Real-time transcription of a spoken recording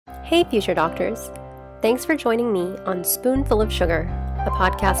Hey, future doctors. Thanks for joining me on Spoonful of Sugar, a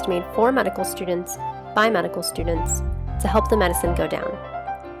podcast made for medical students by medical students to help the medicine go down.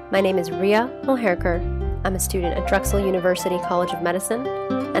 My name is Ria Mulherker. I'm a student at Drexel University College of Medicine,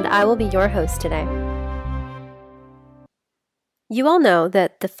 and I will be your host today. You all know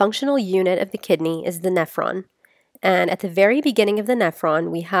that the functional unit of the kidney is the nephron, and at the very beginning of the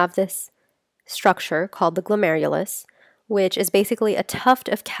nephron, we have this structure called the glomerulus, which is basically a tuft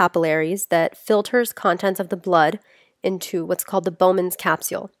of capillaries that filters contents of the blood into what's called the Bowman's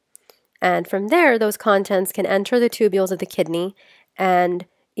capsule. And from there, those contents can enter the tubules of the kidney and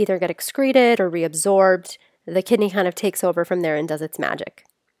either get excreted or reabsorbed. The kidney kind of takes over from there and does its magic.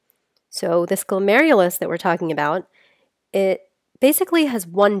 So this glomerulus that we're talking about, it basically has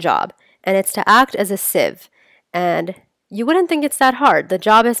one job, and it's to act as a sieve. And you wouldn't think it's that hard. The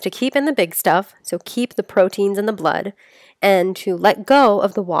job is to keep in the big stuff, so keep the proteins in the blood, and to let go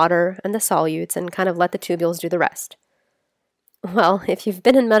of the water and the solutes and kind of let the tubules do the rest. Well, if you've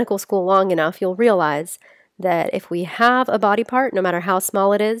been in medical school long enough, you'll realize that if we have a body part, no matter how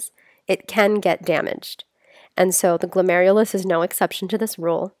small it is, it can get damaged. And so the glomerulus is no exception to this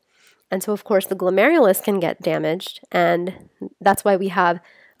rule. And so, of course, the glomerulus can get damaged, and that's why we have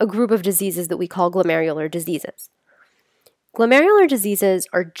a group of diseases that we call glomerular diseases. Glomerular diseases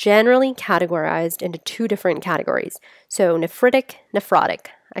are generally categorized into two different categories. So nephritic, nephrotic.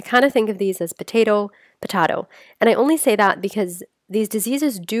 I kind of think of these as potato, potato. And I only say that because these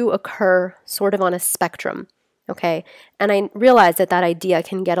diseases do occur sort of on a spectrum, okay? And I realize that that idea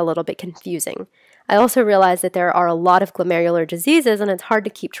can get a little bit confusing. I also realize that there are a lot of glomerular diseases, and it's hard to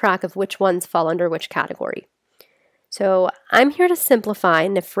keep track of which ones fall under which category. So I'm here to simplify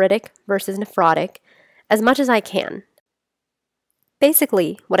nephritic versus nephrotic as much as I can.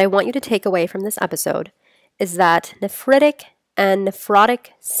 Basically, what I want you to take away from this episode is that nephritic and nephrotic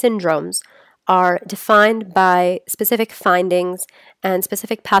syndromes are defined by specific findings and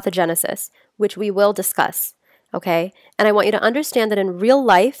specific pathogenesis, which we will discuss, okay? And I want you to understand that in real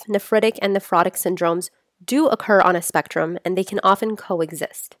life, nephritic and nephrotic syndromes do occur on a spectrum, and they can often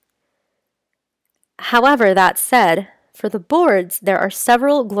coexist. However, that said, for the boards, there are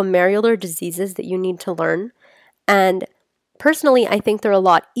several glomerular diseases that you need to learn, and personally, I think they're a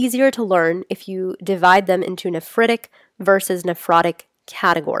lot easier to learn if you divide them into nephritic versus nephrotic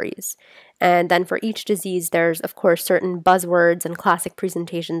categories. And then for each disease, there's, of course, certain buzzwords and classic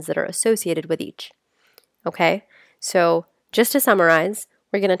presentations that are associated with each. Okay? So just to summarize,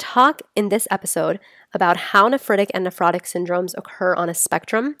 we're going to talk in this episode about how nephritic and nephrotic syndromes occur on a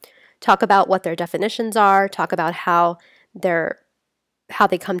spectrum, talk about what their definitions are, talk about how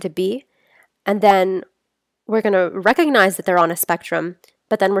they come to be, and then we're going to recognize that they're on a spectrum,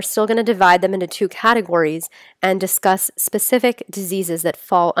 but then we're still going to divide them into two categories and discuss specific diseases that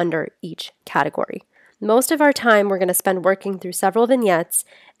fall under each category. Most of our time we're going to spend working through several vignettes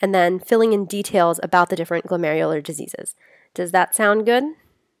and then filling in details about the different glomerular diseases. Does that sound good?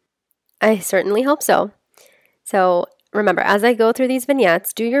 I certainly hope so. So remember, as I go through these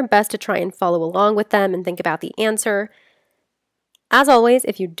vignettes, do your best to try and follow along with them and think about the answer. As always,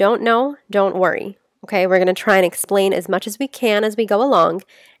 if you don't know, don't worry. Okay, we're going to try and explain as much as we can as we go along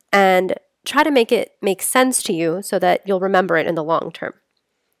and try to make it make sense to you so that you'll remember it in the long term.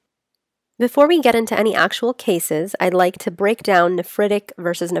 Before we get into any actual cases, I'd like to break down nephritic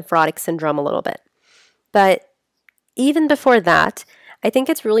versus nephrotic syndrome a little bit. But even before that, I think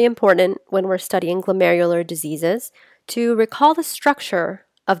it's really important when we're studying glomerular diseases to recall the structure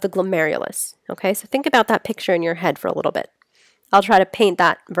of the glomerulus. Okay, so think about that picture in your head for a little bit. I'll try to paint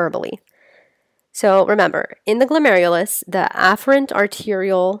that verbally. So remember, in the glomerulus, the afferent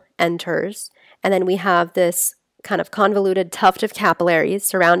arteriole enters, and then we have this kind of convoluted tuft of capillaries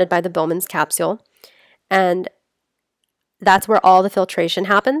surrounded by the Bowman's capsule, and that's where all the filtration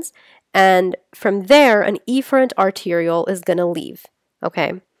happens. And from there, an efferent arteriole is going to leave,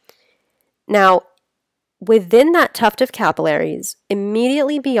 okay? Now, within that tuft of capillaries,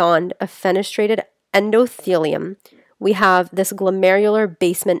 immediately beyond a fenestrated endothelium, we have this glomerular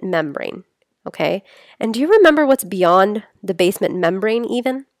basement membrane. Okay, and do you remember what's beyond the basement membrane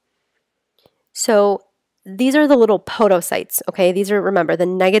even? So these are the little podocytes, okay? These are, remember, the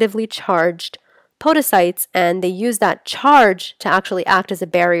negatively charged podocytes, and they use that charge to actually act as a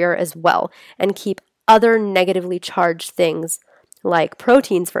barrier as well and keep other negatively charged things, like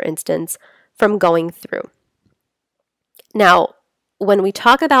proteins, for instance, from going through. Now, when we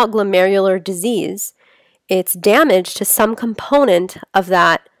talk about glomerular disease, it's damage to some component of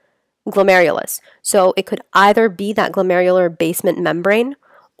that glomerulus. So it could either be that glomerular basement membrane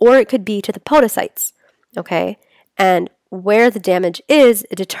or it could be to the podocytes, okay? And where the damage is,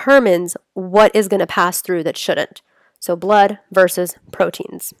 it determines what is going to pass through that shouldn't. So blood versus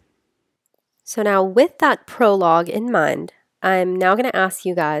proteins. So now with that prologue in mind, I'm now going to ask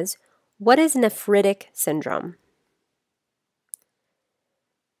you guys, what is nephritic syndrome?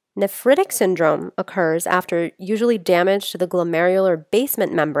 Nephritic syndrome occurs after usually damage to the glomerular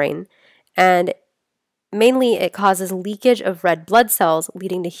basement membrane, and mainly it causes leakage of red blood cells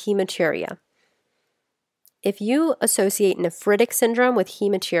leading to hematuria. If you associate nephritic syndrome with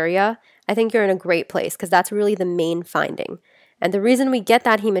hematuria, I think you're in a great place because that's really the main finding. And the reason we get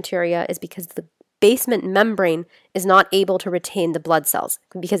that hematuria is because the basement membrane is not able to retain the blood cells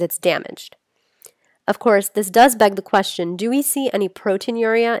because it's damaged. Of course, this does beg the question, do we see any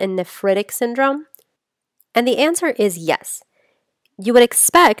proteinuria in nephritic syndrome? And the answer is yes. You would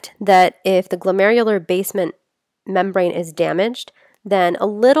expect that if the glomerular basement membrane is damaged, then a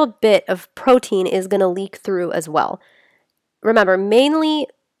little bit of protein is going to leak through as well. Remember, mainly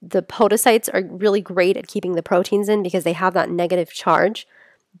the podocytes are really great at keeping the proteins in because they have that negative charge,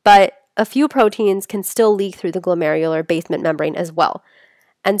 but a few proteins can still leak through the glomerular basement membrane as well.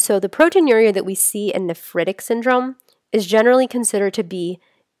 And so the proteinuria that we see in nephritic syndrome is generally considered to be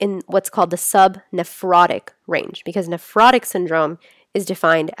in what's called the subnephrotic range, because nephrotic syndrome is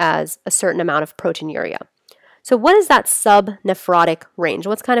defined as a certain amount of proteinuria. So what is that subnephrotic range?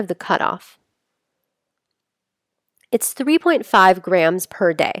 What's kind of the cutoff? It's 3.5 grams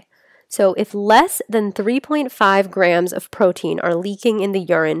per day. So if less than 3.5 grams of protein are leaking in the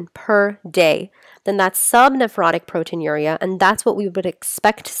urine per day, then that's subnephrotic proteinuria, and that's what we would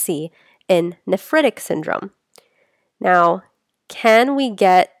expect to see in nephritic syndrome. Now, can we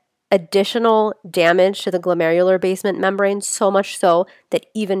get additional damage to the glomerular basement membrane, so much so that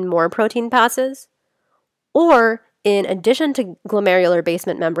even more protein passes? Or, in addition to glomerular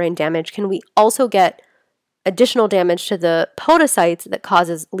basement membrane damage, can we also get additional damage to the podocytes that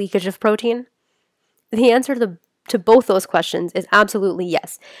causes leakage of protein? The answer to both those questions is absolutely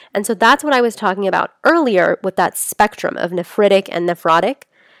yes. And so that's what I was talking about earlier with that spectrum of nephritic and nephrotic.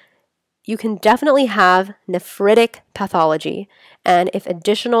 You can definitely have nephritic pathology, and if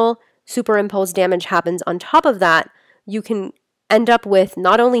additional superimposed damage happens on top of that, you can end up with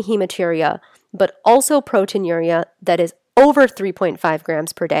not only hematuria, but also proteinuria that is over 3.5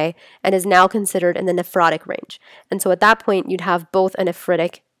 grams per day and is now considered in the nephrotic range. And so at that point, you'd have both a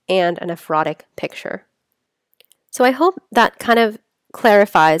nephritic and a nephrotic picture. So I hope that kind of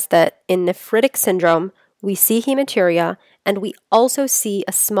clarifies that in nephritic syndrome, we see hematuria and we also see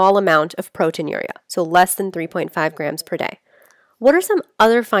a small amount of proteinuria, so less than 3.5 grams per day. What are some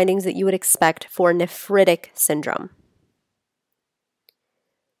other findings that you would expect for nephritic syndrome?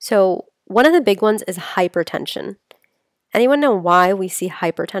 So one of the big ones is hypertension. Anyone know why we see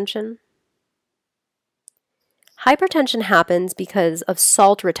hypertension? Hypertension happens because of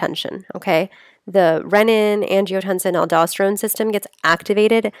salt retention, okay? The renin, angiotensin, aldosterone system gets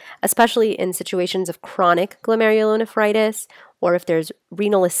activated, especially in situations of chronic glomerulonephritis, or if there's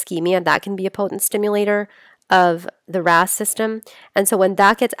renal ischemia, that can be a potent stimulator of the RAS system. And so when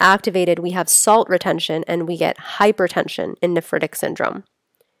that gets activated, we have salt retention and we get hypertension in nephritic syndrome.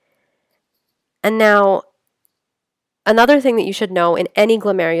 And now, another thing that you should know in any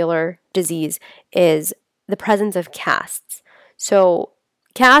glomerular disease is the presence of casts. So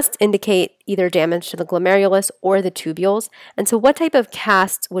casts indicate either damage to the glomerulus or the tubules. And so what type of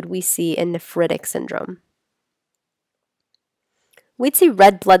casts would we see in nephritic syndrome? We'd see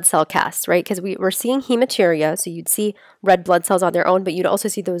red blood cell casts, right? Because we're seeing hematuria, so you'd see red blood cells on their own, but you'd also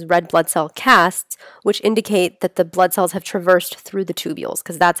see those red blood cell casts, which indicate that the blood cells have traversed through the tubules,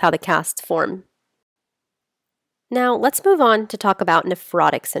 because that's how the casts form. Now, let's move on to talk about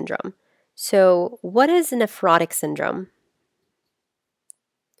nephrotic syndrome. So, what is nephrotic syndrome?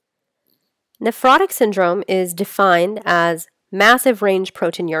 Nephrotic syndrome is defined as massive range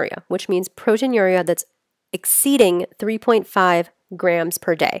proteinuria, which means proteinuria that's exceeding 3.5 grams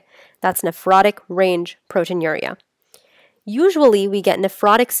per day. That's nephrotic range proteinuria. Usually, we get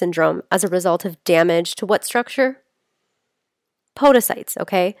nephrotic syndrome as a result of damage to what structure? Podocytes,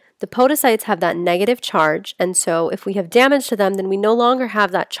 okay? The podocytes have that negative charge, and so if we have damage to them, then we no longer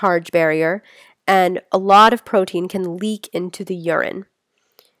have that charge barrier, and a lot of protein can leak into the urine.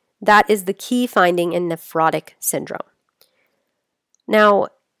 That is the key finding in nephrotic syndrome. Now,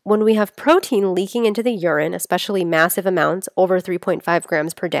 when we have protein leaking into the urine, especially massive amounts, over 3.5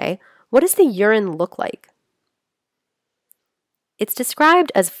 grams per day, what does the urine look like? It's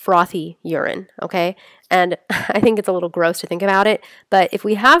described as frothy urine, okay? And I think it's a little gross to think about it, but if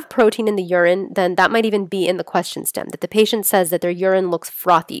we have protein in the urine, then that might even be in the question stem, that the patient says that their urine looks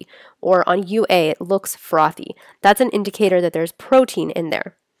frothy, or on UA it looks frothy. That's an indicator that there's protein in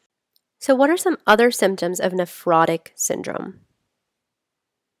there. So what are some other symptoms of nephrotic syndrome?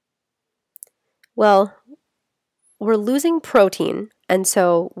 Well, we're losing protein, and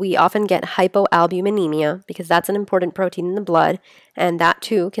so we often get hypoalbuminemia because that's an important protein in the blood, and that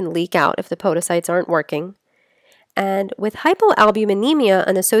too can leak out if the podocytes aren't working. And with hypoalbuminemia,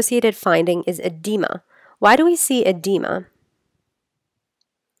 an associated finding is edema. Why do we see edema?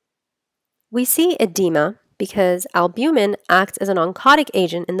 We see edema because albumin acts as an oncotic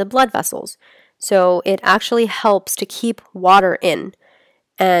agent in the blood vessels, so it actually helps to keep water in.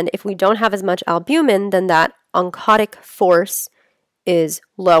 And if we don't have as much albumin, then that oncotic force is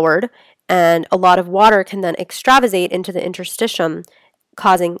lowered, and a lot of water can then extravasate into the interstitium,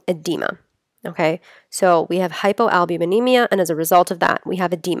 causing edema. Okay, so we have hypoalbuminemia, and as a result of that, we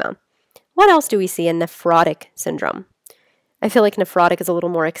have edema. What else do we see in nephrotic syndrome? I feel like nephrotic is a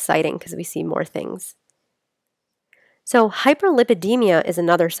little more exciting because we see more things. So hyperlipidemia is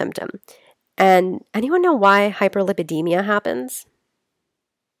another symptom. And anyone know why hyperlipidemia happens?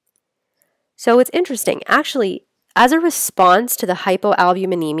 So it's interesting. Actually, as a response to the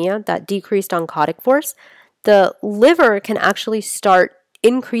hypoalbuminemia, that decreased oncotic force, the liver can actually start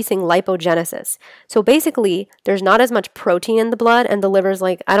increasing lipogenesis. So basically, there's not as much protein in the blood, and the liver's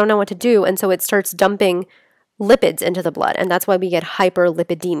like, I don't know what to do, and so it starts dumping lipids into the blood, and that's why we get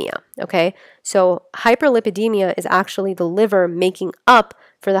hyperlipidemia, okay? So hyperlipidemia is actually the liver making up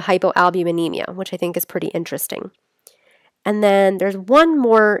for the hypoalbuminemia, which I think is pretty interesting. And then there's one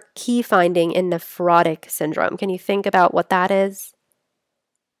more key finding in nephrotic syndrome. Can you think about what that is?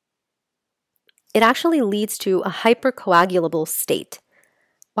 It actually leads to a hypercoagulable state.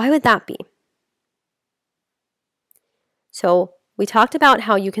 Why would that be? So we talked about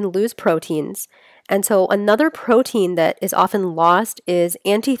how you can lose proteins, and so another protein that is often lost is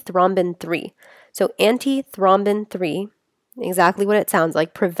antithrombin 3. So antithrombin 3, exactly what it sounds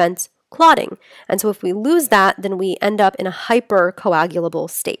like, prevents clotting. And so if we lose that, then we end up in a hypercoagulable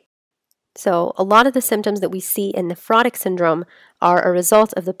state. So a lot of the symptoms that we see in nephrotic syndrome are a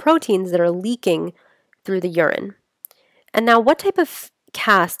result of the proteins that are leaking through the urine. And now, what type of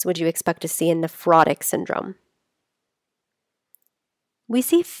casts would you expect to see in nephrotic syndrome? We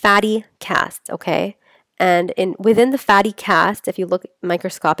see fatty casts, okay? And within the fatty casts, if you look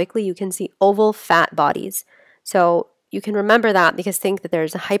microscopically, you can see oval fat bodies. So you can remember that because think that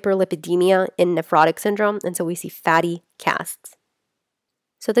there's a hyperlipidemia in nephrotic syndrome, and so we see fatty casts.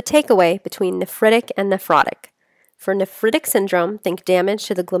 So the takeaway between nephritic and nephrotic. For nephritic syndrome, think damage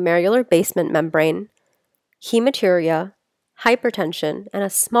to the glomerular basement membrane, hematuria, hypertension, and a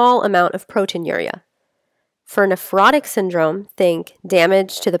small amount of proteinuria. For nephrotic syndrome, think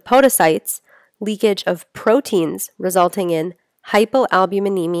damage to the podocytes, leakage of proteins resulting in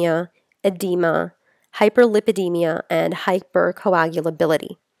hypoalbuminemia, edema, hyperlipidemia, and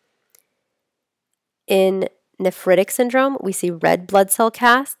hypercoagulability. In nephritic syndrome, we see red blood cell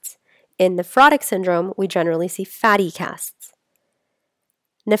casts. In nephrotic syndrome, we generally see fatty casts.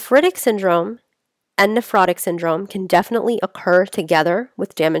 Nephritic syndrome and nephrotic syndrome can definitely occur together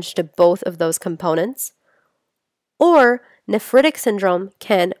with damage to both of those components, or nephritic syndrome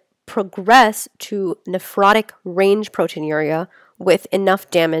can progress to nephrotic range proteinuria with enough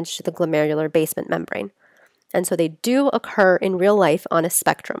damage to the glomerular basement membrane. And so they do occur in real life on a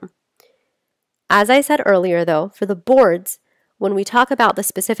spectrum. As I said earlier, though, for the boards, when we talk about the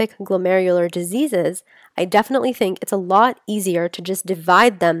specific glomerular diseases, I definitely think it's a lot easier to just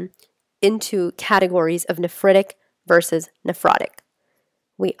divide them into categories of nephritic versus nephrotic.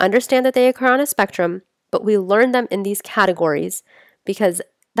 We understand that they occur on a spectrum, but we learn them in these categories because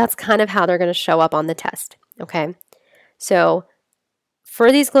that's kind of how they're going to show up on the test, okay? So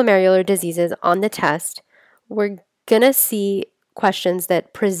for these glomerular diseases on the test, we're going to see questions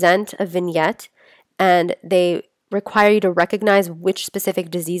that present a vignette, and they require you to recognize which specific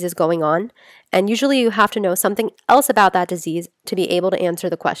disease is going on. And usually you have to know something else about that disease to be able to answer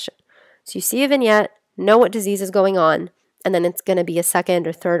the question. So you see a vignette, know what disease is going on, and then it's going to be a second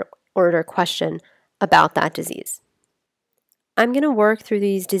or third order question about that disease. I'm going to work through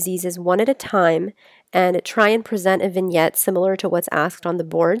these diseases one at a time and try and present a vignette similar to what's asked on the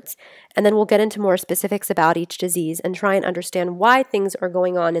boards, and then we'll get into more specifics about each disease and try and understand why things are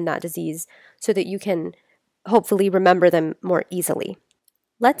going on in that disease so that you can hopefully remember them more easily.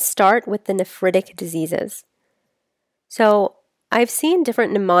 Let's start with the nephritic diseases. So I've seen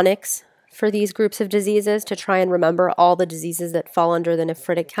different mnemonics for these groups of diseases to try and remember all the diseases that fall under the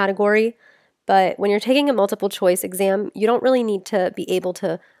nephritic category. But when you're taking a multiple choice exam, you don't really need to be able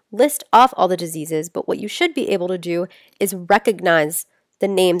to list off all the diseases, but what you should be able to do is recognize the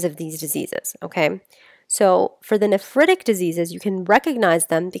names of these diseases, okay? So for the nephritic diseases, you can recognize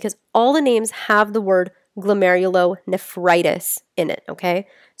them because all the names have the word glomerulonephritis in it, okay?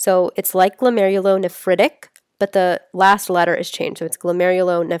 So it's like glomerulonephritic, but the last letter is changed, so it's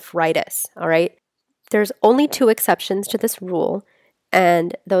glomerulonephritis, all right? There's only 2 exceptions to this rule,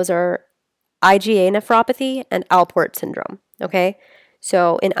 and those are IgA nephropathy and Alport syndrome, okay?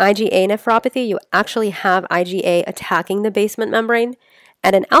 So in IgA nephropathy, you actually have IgA attacking the basement membrane,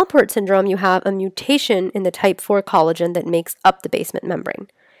 and in Alport syndrome, you have a mutation in the type 4 collagen that makes up the basement membrane.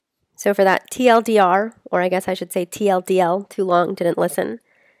 So for that TLDR, or I guess I should say TLDL, too long, didn't listen,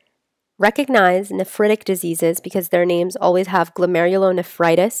 recognize nephritic diseases because their names always have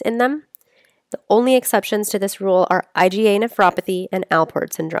glomerulonephritis in them. The only exceptions to this rule are IgA nephropathy and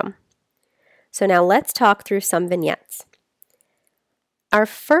Alport syndrome. So now let's talk through some vignettes. Our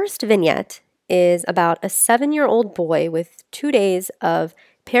first vignette is about a 7-year-old boy with 2 days of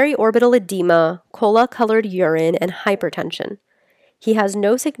periorbital edema, cola-colored urine, and hypertension. He has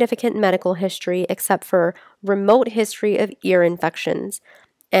no significant medical history except for remote history of ear infections,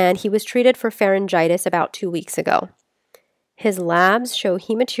 and he was treated for pharyngitis about 2 weeks ago. His labs show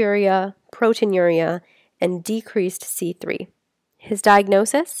hematuria, proteinuria, and decreased C3. His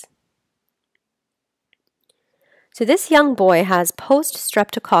diagnosis? So this young boy has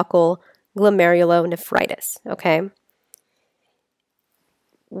post-streptococcal glomerulonephritis, okay?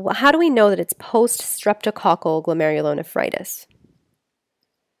 How do we know that it's post-streptococcal glomerulonephritis?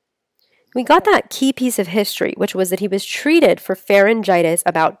 We got that key piece of history, which was that he was treated for pharyngitis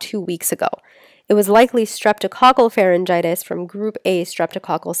about 2 weeks ago. It was likely streptococcal pharyngitis from group A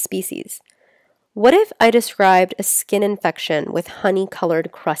streptococcal species. What if I described a skin infection with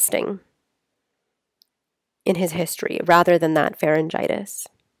honey-colored crusting in his history rather than that pharyngitis?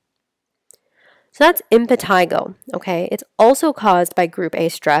 So that's impetigo, okay? It's also caused by group A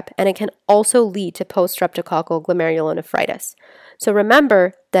strep, and it can also lead to post-streptococcal glomerulonephritis. So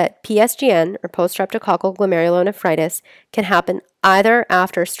remember that PSGN, or post-streptococcal glomerulonephritis, can happen either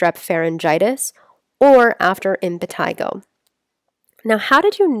after strep pharyngitis or after impetigo. Now, how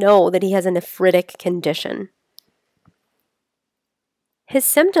did you know that he has a nephritic condition? His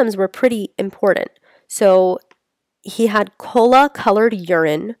symptoms were pretty important. So he had cola-colored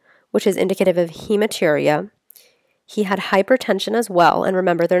urine, which is indicative of hematuria. He had hypertension as well. And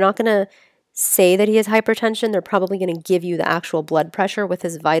remember, they're not going to say that he has hypertension. They're probably going to give you the actual blood pressure with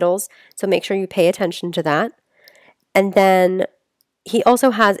his vitals. So make sure you pay attention to that. And then he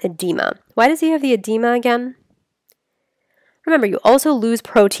also has edema. Why does he have the edema again? Remember, you also lose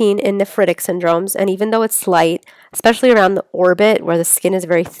protein in nephritic syndromes, and even though it's slight, especially around the orbit where the skin is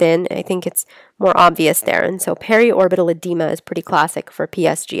very thin, I think it's more obvious there. And so periorbital edema is pretty classic for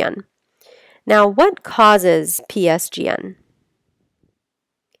PSGN. Now, what causes PSGN?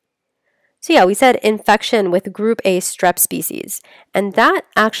 So yeah, we said infection with group A strep species, and that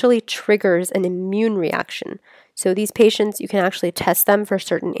actually triggers an immune reaction. So these patients, you can actually test them for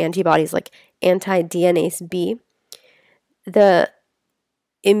certain antibodies like anti-DNase B. The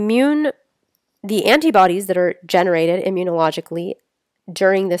antibodies that are generated immunologically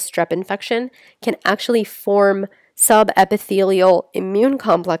during this strep infection can actually form subepithelial immune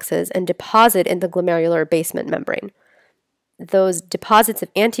complexes and deposit in the glomerular basement membrane. Those deposits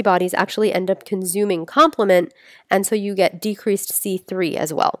of antibodies actually end up consuming complement, and so you get decreased C3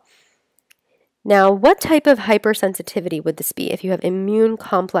 as well. Now, what type of hypersensitivity would this be if you have immune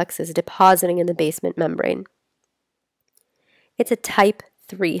complexes depositing in the basement membrane? It's a type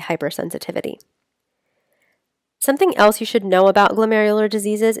 3 hypersensitivity. Something else you should know about glomerular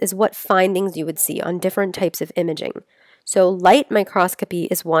diseases is what findings you would see on different types of imaging. So light microscopy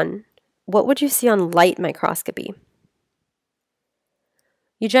is one. What would you see on light microscopy?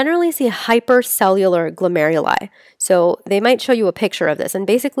 You generally see hypercellular glomeruli. So they might show you a picture of this. And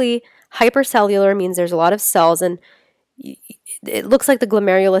basically, hypercellular means there's a lot of cells, and it looks like the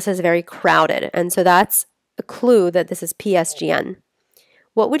glomerulus is very crowded. And so that's a clue that this is PSGN.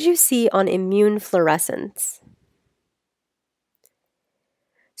 What would you see on immune fluorescence?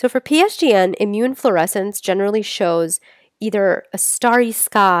 So for PSGN, immune fluorescence generally shows either a starry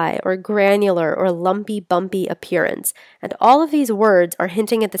sky or granular or lumpy, bumpy appearance. And all of these words are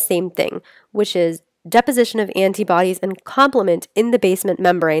hinting at the same thing, which is deposition of antibodies and complement in the basement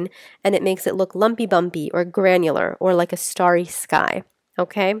membrane, and it makes it look lumpy, bumpy, or granular, or like a starry sky.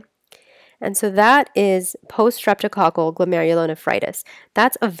 Okay? And so that is post-streptococcal glomerulonephritis.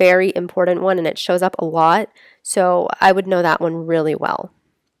 That's a very important one, and it shows up a lot, so I would know that one really well.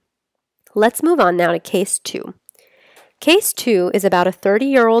 Let's move on now to case 2. Case 2 is about a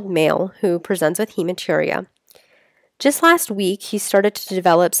 30-year-old male who presents with hematuria. Just last week, he started to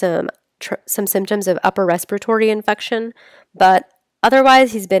develop some symptoms of upper respiratory infection, but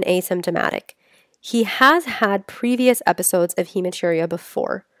otherwise he's been asymptomatic. He has had previous episodes of hematuria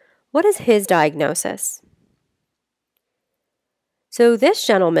before. What is his diagnosis? So this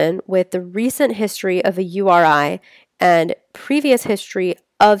gentleman, with the recent history of a URI and previous history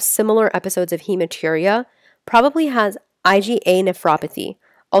of similar episodes of hematuria, probably has IgA nephropathy,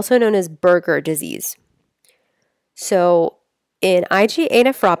 also known as Berger disease. So in IgA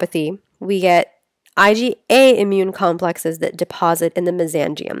nephropathy, we get IgA immune complexes that deposit in the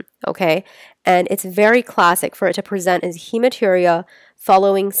mesangium, okay? And it's very classic for it to present as hematuria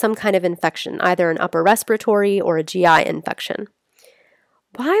following some kind of infection, either an upper respiratory or a GI infection.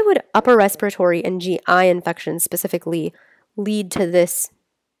 Why would upper respiratory and GI infections specifically lead to this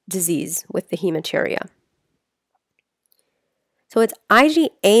disease with the hematuria? So it's IgA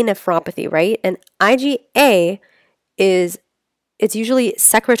nephropathy, right? And IgA it's usually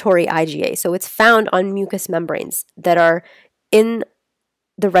secretory IgA, so it's found on mucous membranes that are in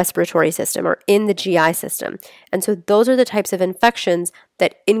the respiratory system or in the GI system. And so those are the types of infections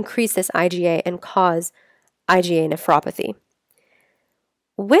that increase this IgA and cause IgA nephropathy.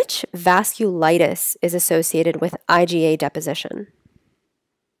 Which vasculitis is associated with IgA deposition?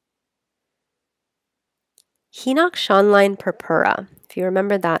 Henoch-Schönlein purpura. If you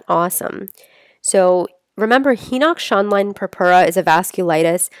remember that, awesome. So remember, Henoch-Schönlein purpura is a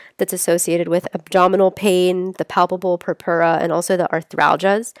vasculitis that's associated with abdominal pain, the palpable purpura, and also the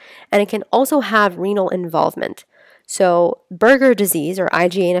arthralgias, and it can also have renal involvement. So Berger disease, or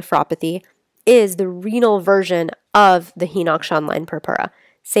IgA nephropathy, is the renal version of the Henoch-Schönlein purpura.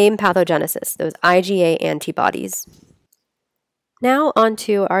 Same pathogenesis, those IgA antibodies. Now on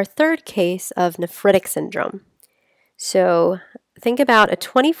to our third case of nephritic syndrome. So think about a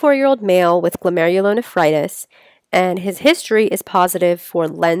 24-year-old male with glomerulonephritis, and his history is positive for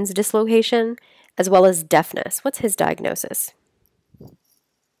lens dislocation as well as deafness. What's his diagnosis?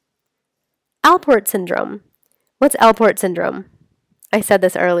 Alport syndrome. What's Alport syndrome? I said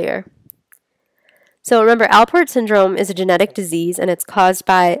this earlier. So remember, Alport syndrome is a genetic disease, and it's caused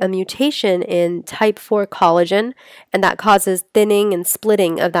by a mutation in type 4 collagen, and that causes thinning and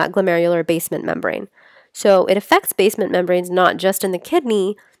splitting of that glomerular basement membrane. So it affects basement membranes not just in the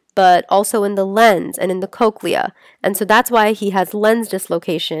kidney, but also in the lens and in the cochlea. And so that's why he has lens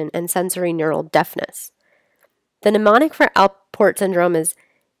dislocation and sensory neural deafness. The mnemonic for Alport syndrome is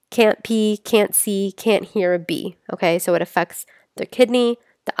can't pee, can't see, can't hear a B. Okay, so it affects the kidney,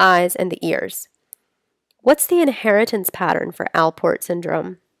 the eyes, and the ears. What's the inheritance pattern for Alport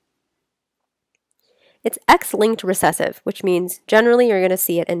syndrome? It's X-linked recessive, which means generally you're going to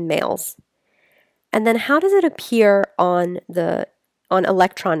see it in males. And then how does it appear on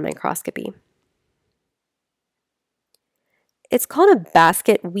electron microscopy? It's called a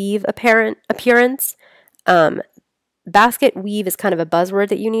basket weave appearance. Basket weave is kind of a buzzword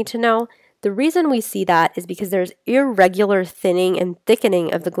that you need to know. The reason we see that is because there's irregular thinning and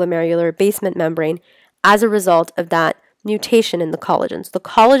thickening of the glomerular basement membrane as a result of that mutation in the collagen. So the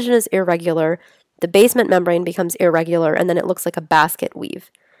collagen is irregular, the basement membrane becomes irregular, and then it looks like a basket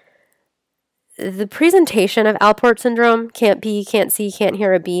weave. The presentation of Alport syndrome, can't pee, can't see, can't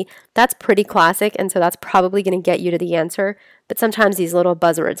hear a B, that's pretty classic, and so that's probably going to get you to the answer, but sometimes these little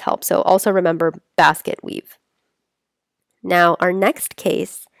buzzwords help, so also remember basket weave. Now, our next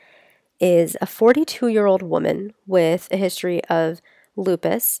case is a 42-year-old woman with a history of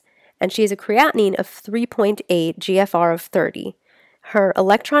lupus, and she has a creatinine of 3.8, GFR of 30. Her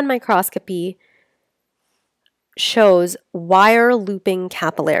electron microscopy shows wire looping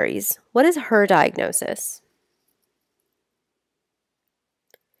capillaries. What is her diagnosis?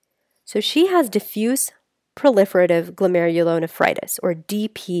 So she has diffuse proliferative glomerulonephritis, or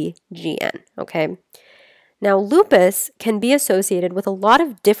DPGN, okay? Now, lupus can be associated with a lot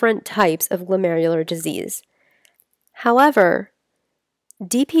of different types of glomerular disease. However,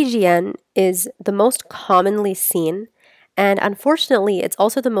 DPGN is the most commonly seen, and unfortunately, it's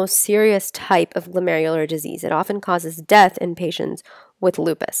also the most serious type of glomerular disease. It often causes death in patients with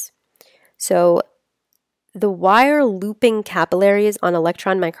lupus. So, the wire looping capillaries on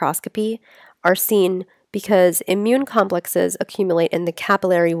electron microscopy are seen because immune complexes accumulate in the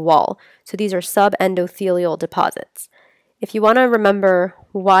capillary wall. So, these are subendothelial deposits. If you want to remember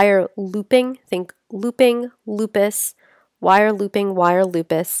wire looping, think looping, lupus, wire looping, wire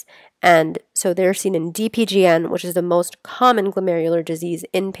lupus, and so they're seen in DPGN, which is the most common glomerular disease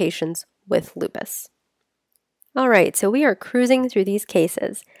in patients with lupus. All right, so we are cruising through these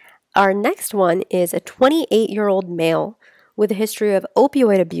cases. Our next one is a 28-year-old male with a history of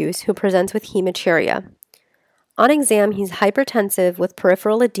opioid abuse who presents with hematuria. On exam, he's hypertensive with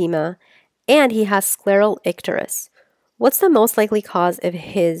peripheral edema, and he has scleral icterus. What's the most likely cause of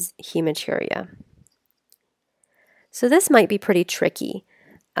his hematuria? So this might be pretty tricky.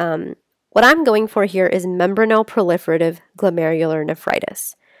 What I'm going for here is membranoproliferative glomerular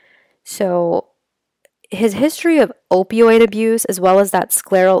nephritis. So his history of opioid abuse, as well as that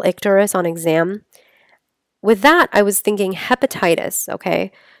scleral icterus on exam, with that, I was thinking hepatitis,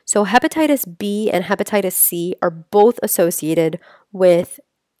 okay? So hepatitis B and hepatitis C are both associated with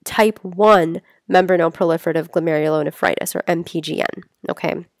type 1 membranoproliferative glomerulonephritis, or MPGN,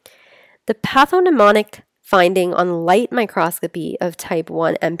 okay? The pathognomonic finding on light microscopy of type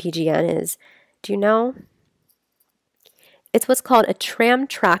 1 MPGN is, do you know? It's what's called a tram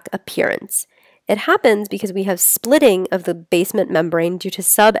track appearance. It happens because we have splitting of the basement membrane due to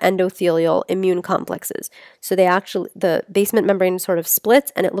subendothelial immune complexes. So the basement membrane sort of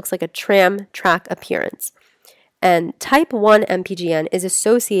splits and it looks like a tram track appearance. And type 1 MPGN is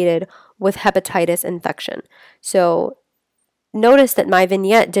associated with hepatitis infection. So notice that my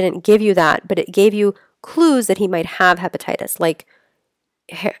vignette didn't give you that, but it gave you clues that he might have hepatitis, like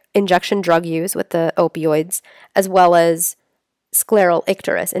injection drug use with the opioids, as well as scleral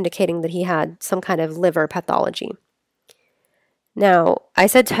icterus, indicating that he had some kind of liver pathology. Now, I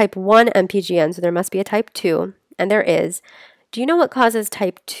said type 1 MPGN, so there must be a type 2, and there is. Do you know what causes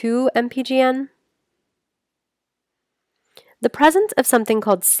type 2 MPGN? The presence of something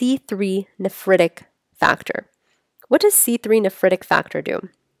called C3 nephritic factor. What does C3 nephritic factor do?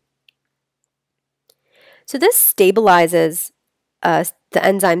 So this stabilizes the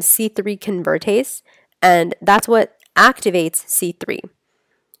enzyme C3 convertase, and that's what activates C3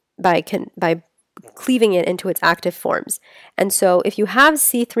 by cleaving it into its active forms. And so if you have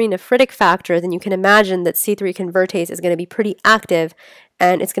C3 nephritic factor, then you can imagine that C3 convertase is going to be pretty active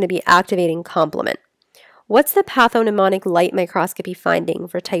and it's going to be activating complement. What's the pathognomonic light microscopy finding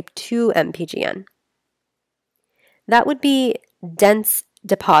for type 2 MPGN? That would be dense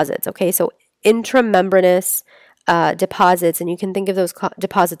deposits, okay? So intramembranous deposits, and you can think of those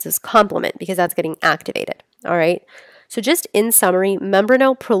deposits as complement because that's getting activated, all right? So just in summary,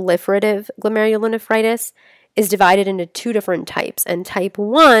 membranoproliferative glomerulonephritis is divided into two different types, and type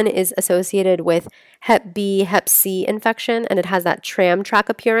 1 is associated with Hep B, Hep C infection, and it has that tram track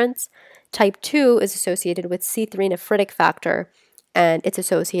appearance. Type 2 is associated with C3 nephritic factor, and it's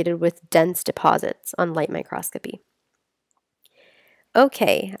associated with dense deposits on light microscopy.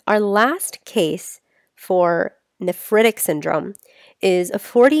 Okay, our last case for nephritic syndrome is a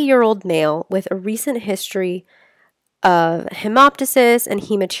 40-year-old male with a recent history of hemoptysis and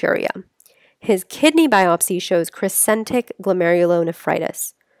hematuria. His kidney biopsy shows crescentic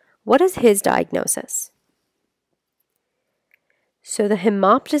glomerulonephritis. What is his diagnosis? So the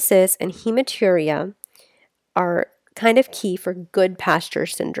hemoptysis and hematuria are kind of key for Goodpasture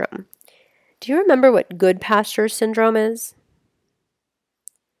syndrome. Do you remember what Goodpasture syndrome is?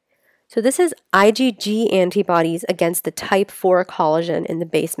 So this is IgG antibodies against the type 4 collagen in the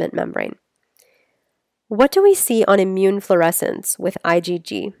basement membrane. What do we see on immune fluorescence with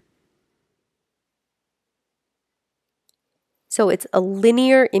IgG? So it's a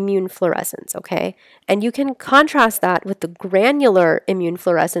linear immune fluorescence, okay? And you can contrast that with the granular immune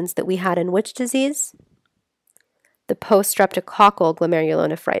fluorescence that we had in which disease? The post-streptococcal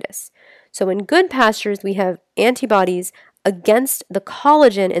glomerulonephritis. So in Goodpastures, we have antibodies against the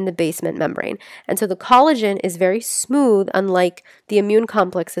collagen in the basement membrane. And so the collagen is very smooth, unlike the immune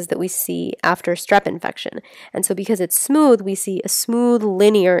complexes that we see after strep infection. And so because it's smooth, we see a smooth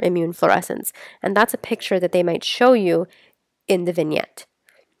linear immune fluorescence. And that's a picture that they might show you in the vignette.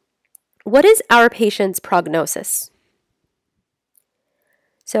 What is our patient's prognosis?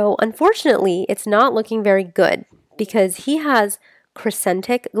 So unfortunately, it's not looking very good because he has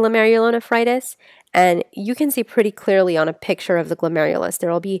crescentic glomerulonephritis, and you can see pretty clearly on a picture of the glomerulus,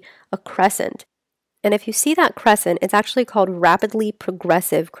 there will be a crescent. And if you see that crescent, it's actually called rapidly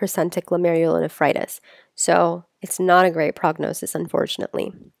progressive crescentic glomerulonephritis. So it's not a great prognosis,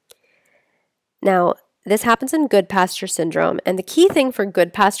 unfortunately. Now, this happens in Goodpasture syndrome, and the key thing for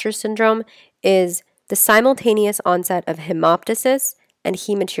Goodpasture syndrome is the simultaneous onset of hemoptysis and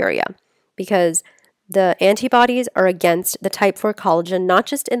hematuria, because the antibodies are against the type 4 collagen, not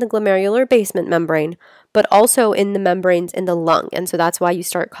just in the glomerular basement membrane, but also in the membranes in the lung. And so that's why you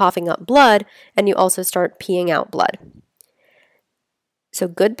start coughing up blood and you also start peeing out blood. So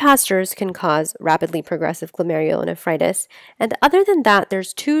good pastures can cause rapidly progressive glomerulonephritis. And other than that,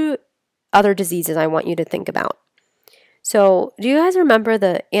 there's two other diseases I want you to think about. So do you guys remember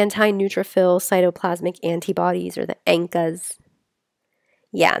the anti-neutrophil cytoplasmic antibodies, or the ANCAs?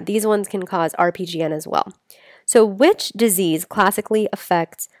 Yeah, these ones can cause RPGN as well. So which disease classically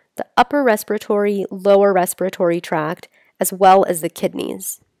affects the upper respiratory, lower respiratory tract, as well as the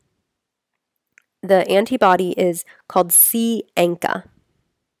kidneys? The antibody is called C-ANCA.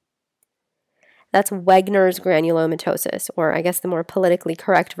 That's Wegener's granulomatosis, or I guess the more politically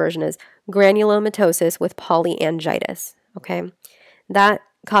correct version is granulomatosis with polyangiitis, okay? That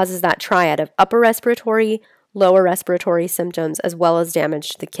causes that triad of upper respiratory, lower respiratory symptoms, as well as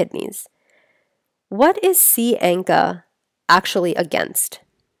damage to the kidneys. What is C-ANCA actually against?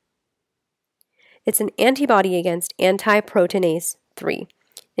 It's an antibody against antiproteinase 3.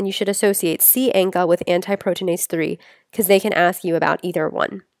 And you should associate C-ANCA with antiproteinase 3 because they can ask you about either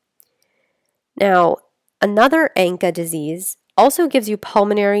one. Now, another ANCA disease also gives you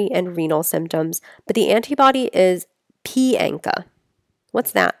pulmonary and renal symptoms, but the antibody is P-ANCA.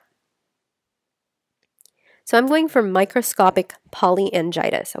 What's that? So I'm going for microscopic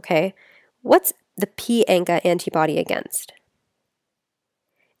polyangiitis, okay? What's the P-ANCA antibody against?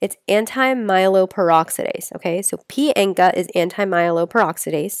 It's anti-myeloperoxidase, okay? So P-ANCA is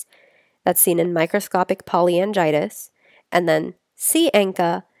anti-myeloperoxidase. That's seen in microscopic polyangiitis. And then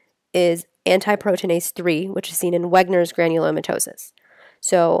C-ANCA is antiproteinase 3, which is seen in Wegener's granulomatosis.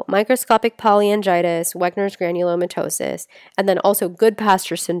 So microscopic polyangiitis, Wegener's granulomatosis, and then also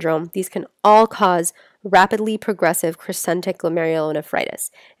Goodpasture syndrome, these can all cause rapidly progressive crescentic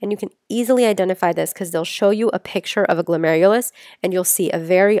glomerulonephritis. And you can easily identify this because they'll show you a picture of a glomerulus and you'll see a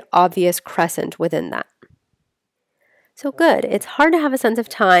very obvious crescent within that. So good. It's hard to have a sense of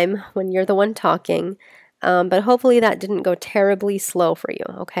time when you're the one talking, but hopefully that didn't go terribly slow for you,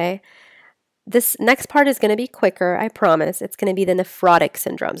 okay? This next part is going to be quicker, I promise. It's going to be the nephrotic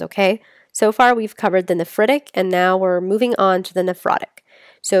syndromes, okay? So far we've covered the nephritic, and now we're moving on to the nephrotic.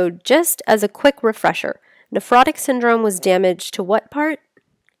 So just as a quick refresher, nephrotic syndrome was damage to what part?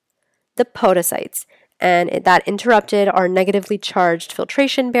 The podocytes, and that interrupted our negatively charged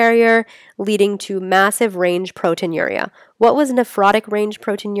filtration barrier, leading to massive range proteinuria. What was nephrotic range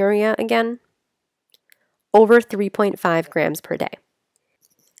proteinuria again? Over 3.5 grams per day.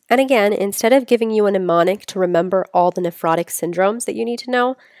 And again, instead of giving you a mnemonic to remember all the nephrotic syndromes that you need to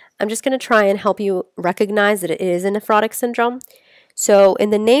know, I'm just going to try and help you recognize that it is a nephrotic syndrome. So in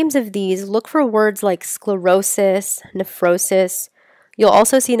the names of these, look for words like sclerosis, nephrosis. You'll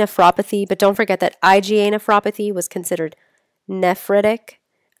also see nephropathy, but don't forget that IgA nephropathy was considered nephritic.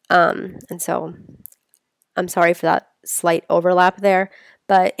 And so I'm sorry for that slight overlap there.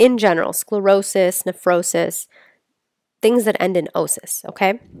 But in general, sclerosis, nephrosis, things that end in osis,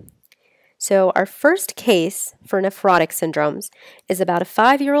 okay? So our first case for nephrotic syndromes is about a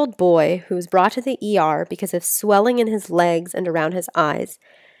 5-year-old boy who was brought to the ER because of swelling in his legs and around his eyes.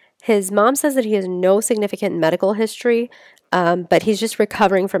 His mom says that he has no significant medical history, but he's just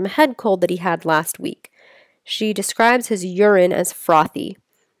recovering from a head cold that he had last week. She describes his urine as frothy.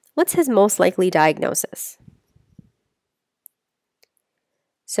 What's his most likely diagnosis?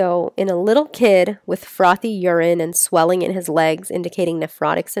 So in a little kid with frothy urine and swelling in his legs indicating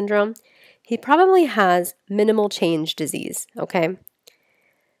nephrotic syndrome, he probably has minimal change disease, okay?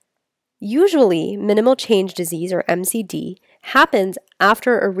 Usually, minimal change disease, or MCD, happens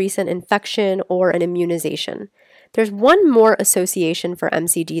after a recent infection or an immunization. There's one more association for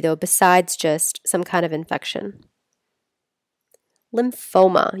MCD, though, besides just some kind of infection.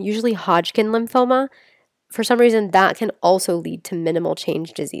 Lymphoma, usually Hodgkin lymphoma. For some reason, that can also lead to minimal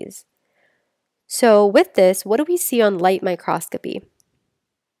change disease. So with this, what do we see on light microscopy?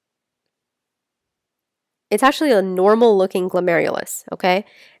 It's actually a normal-looking glomerulus, okay?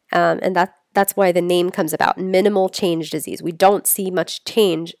 And that's why the name comes about, minimal change disease. We don't see much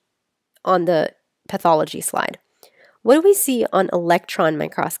change on the pathology slide. What do we see on electron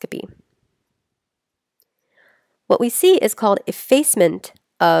microscopy? What we see is called effacement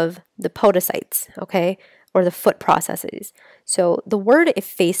of the podocytes, okay, or the foot processes. So the word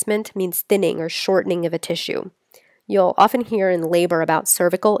effacement means thinning or shortening of a tissue. You'll often hear in labor about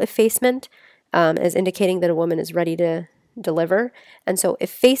cervical effacement as indicating that a woman is ready to deliver. And so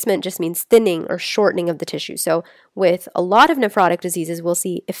effacement just means thinning or shortening of the tissue. So with a lot of nephrotic diseases, we'll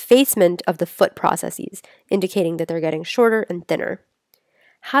see effacement of the foot processes, indicating that they're getting shorter and thinner.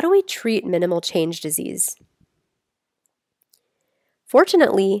 How do we treat minimal change disease?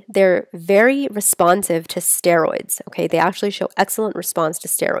 Fortunately, they're very responsive to steroids, okay? They actually show excellent response to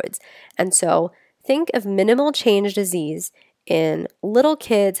steroids. And so think of minimal change disease in little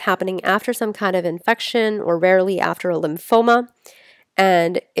kids, happening after some kind of infection or rarely after a lymphoma.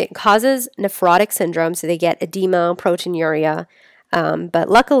 And it causes nephrotic syndrome, so they get edema, proteinuria, but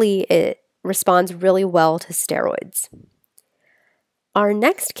luckily it responds really well to steroids. Our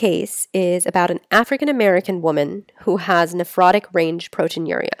next case is about an African American woman who has nephrotic range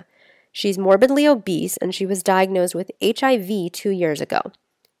proteinuria. She's morbidly obese and she was diagnosed with HIV 2 years ago.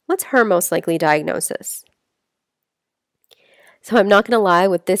 What's her most likely diagnosis? So I'm not going to lie,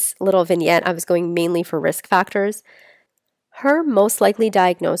 with this little vignette, I was going mainly for risk factors. Her most likely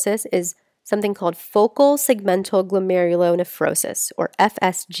diagnosis is something called focal segmental glomerulonephrosis, or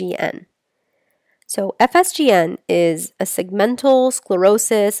FSGN. So FSGN is a segmental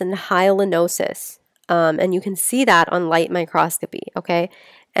sclerosis and hyalinosis, and you can see that on light microscopy, okay?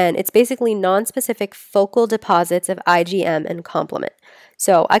 And it's basically nonspecific focal deposits of IgM and complement.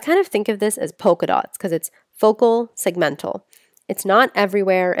 So I kind of think of this as polka dots because it's focal segmental. It's not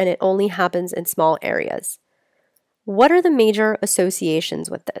everywhere and it only happens in small areas. What are the major associations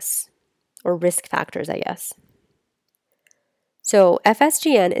with this? Or risk factors, I guess. So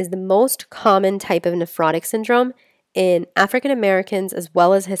FSGN is the most common type of nephrotic syndrome in African Americans as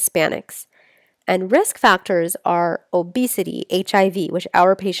well as Hispanics. And risk factors are obesity, HIV, which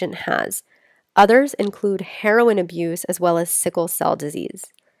our patient has. Others include heroin abuse as well as sickle cell disease.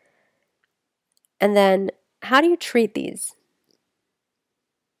 And then, how do you treat these?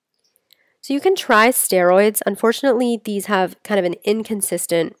 So you can try steroids. Unfortunately, these have kind of an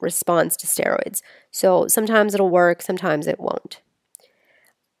inconsistent response to steroids. So sometimes it'll work, sometimes it won't.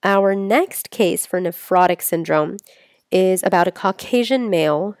 Our next case for nephrotic syndrome is about a Caucasian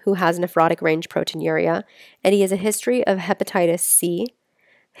male who has nephrotic range proteinuria, and he has a history of hepatitis C.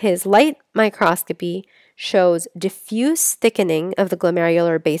 His light microscopy shows diffuse thickening of the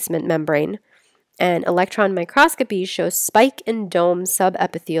glomerular basement membrane, and electron microscopy shows spike and dome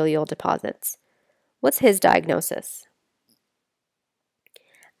subepithelial deposits. What's his diagnosis?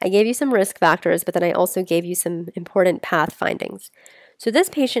 I gave you some risk factors, but then I also gave you some important path findings. So this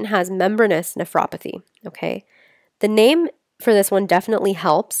patient has membranous nephropathy, okay? The name for this one definitely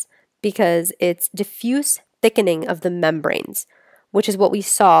helps because it's diffuse thickening of the membranes, which is what we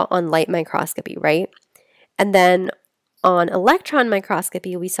saw on light microscopy, right? And then on electron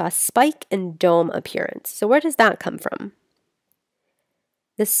microscopy, we saw spike and dome appearance. So where does that come from?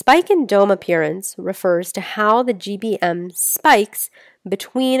 The spike and dome appearance refers to how the GBM spikes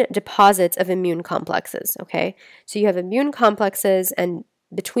between deposits of immune complexes, okay? So you have immune complexes, and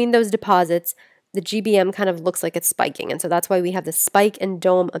between those deposits, the GBM kind of looks like it's spiking. And so that's why we have the spike and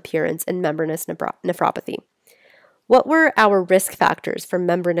dome appearance in membranous nephropathy. What were our risk factors for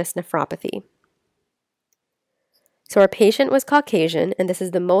membranous nephropathy? So our patient was Caucasian, and this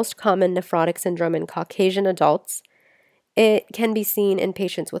is the most common nephrotic syndrome in Caucasian adults. It can be seen in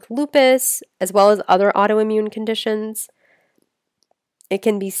patients with lupus, as well as other autoimmune conditions. It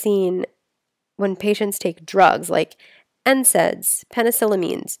can be seen when patients take drugs like NSAIDs,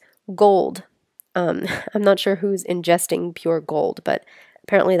 penicillamines, gold. I'm not sure who's ingesting pure gold, but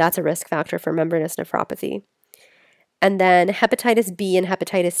apparently that's a risk factor for membranous nephropathy. And then hepatitis B and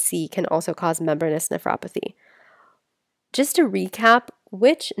hepatitis C can also cause membranous nephropathy. Just to recap,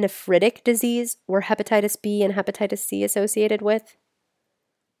 which nephritic disease were hepatitis B and hepatitis C associated with?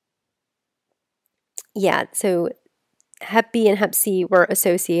 Yeah, so Hep B and Hep C were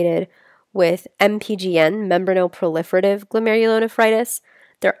associated with MPGN, membranoproliferative glomerulonephritis.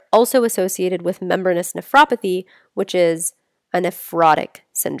 They're also associated with membranous nephropathy, which is a nephrotic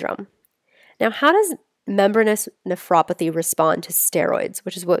syndrome. Now, how does membranous nephropathy respond to steroids,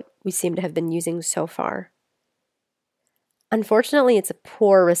 which is what we seem to have been using so far? Unfortunately, it's a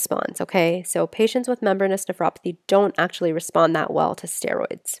poor response, okay? So patients with membranous nephropathy don't actually respond that well to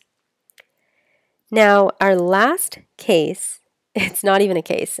steroids. Now, our last case, it's not even a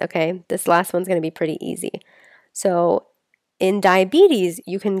case, okay? This last one's going to be pretty easy. So in diabetes,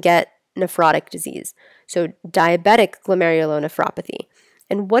 you can get nephrotic disease. So diabetic glomerulonephropathy.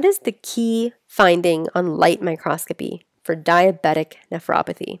 And what is the key finding on light microscopy for diabetic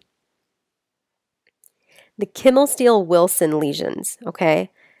nephropathy? The Kimmel-Steele-Wilson lesions, okay?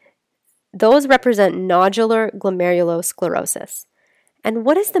 Those represent nodular glomerulosclerosis. And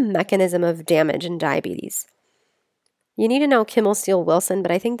what is the mechanism of damage in diabetes? You need to know Kimmel-Steele-Wilson,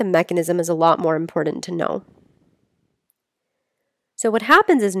 but I think the mechanism is a lot more important to know. So what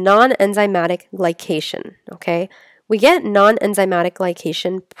happens is non-enzymatic glycation, okay? We get non-enzymatic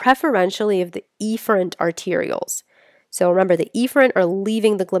glycation preferentially of the efferent arterioles. So remember, the efferent are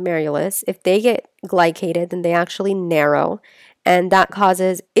leaving the glomerulus. If they get glycated, then they actually narrow, and that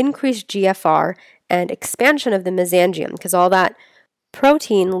causes increased GFR and expansion of the mesangium, because all that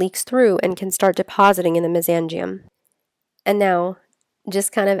protein leaks through and can start depositing in the mesangium. And now,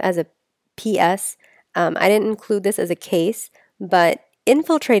 just kind of as a PS, I didn't include this as a case, but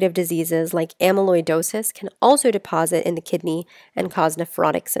infiltrative diseases like amyloidosis can also deposit in the kidney and cause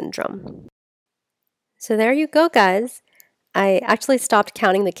nephrotic syndrome. So there you go, guys. I actually stopped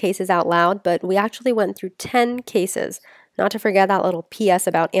counting the cases out loud, but we actually went through 10 cases, not to forget that little PS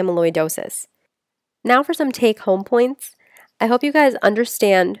about amyloidosis. Now for some take-home points. I hope you guys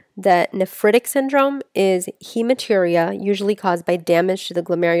understand that nephritic syndrome is hematuria, usually caused by damage to the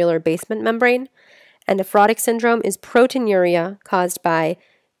glomerular basement membrane, and nephrotic syndrome is proteinuria caused by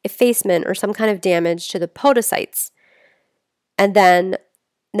effacement or some kind of damage to the podocytes. And then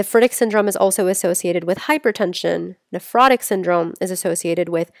nephritic syndrome is also associated with hypertension. Nephrotic syndrome is associated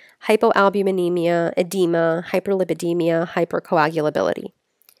with hypoalbuminemia, edema, hyperlipidemia, hypercoagulability.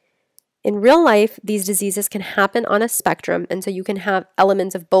 In real life, these diseases can happen on a spectrum, and so you can have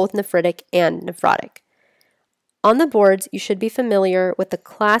elements of both nephritic and nephrotic. On the boards, you should be familiar with the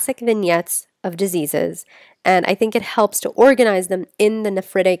classic vignettes of diseases, and I think it helps to organize them in the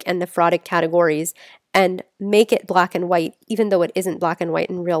nephritic and nephrotic categories and make it black and white, even though it isn't black and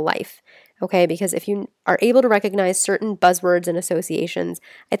white in real life. Okay, because if you are able to recognize certain buzzwords and associations,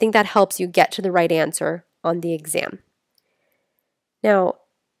 I think that helps you get to the right answer on the exam. Now,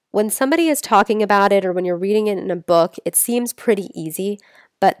 when somebody is talking about it or when you're reading it in a book, it seems pretty easy,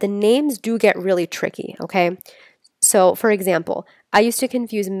 but the names do get really tricky, okay? So, for example, I used to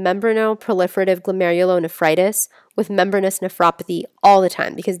confuse membranoproliferative glomerulonephritis with membranous nephropathy all the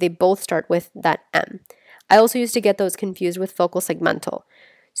time because they both start with that M. I also used to get those confused with focal segmental.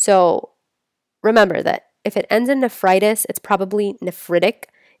 So, remember that if it ends in nephritis, it's probably nephritic.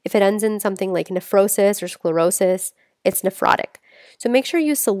 If it ends in something like nephrosis or sclerosis, it's nephrotic. So make sure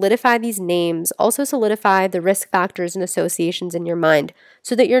you solidify these names, also solidify the risk factors and associations in your mind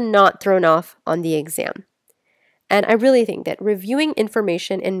so that you're not thrown off on the exam. And I really think that reviewing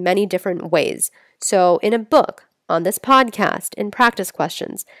information in many different ways, so in a book, on this podcast, in practice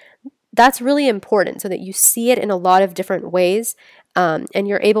questions, that's really important so that you see it in a lot of different ways and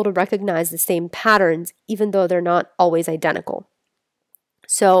you're able to recognize the same patterns even though they're not always identical.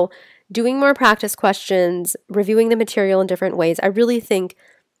 So doing more practice questions, reviewing the material in different ways, I really think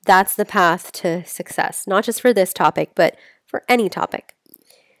that's the path to success, not just for this topic, but for any topic.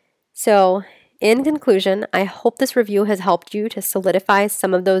 So, in conclusion, I hope this review has helped you to solidify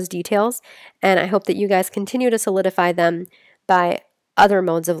some of those details, and I hope that you guys continue to solidify them by other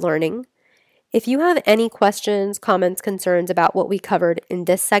modes of learning. If you have any questions, comments, concerns about what we covered in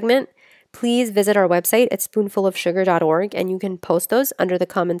this segment, please visit our website at spoonfulofsugar.org and you can post those under the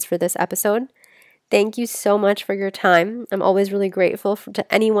comments for this episode. Thank you so much for your time. I'm always really grateful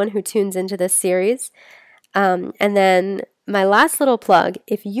to anyone who tunes into this series. And then my last little plug,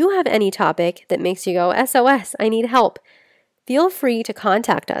 if you have any topic that makes you go, SOS, I need help, feel free to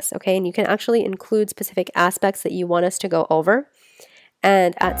contact us, okay? And you can actually include specific aspects that you want us to go over.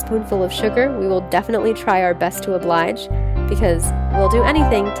 And at Spoonful of Sugar, we will definitely try our best to oblige because we'll do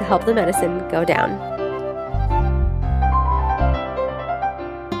anything to help the medicine go down.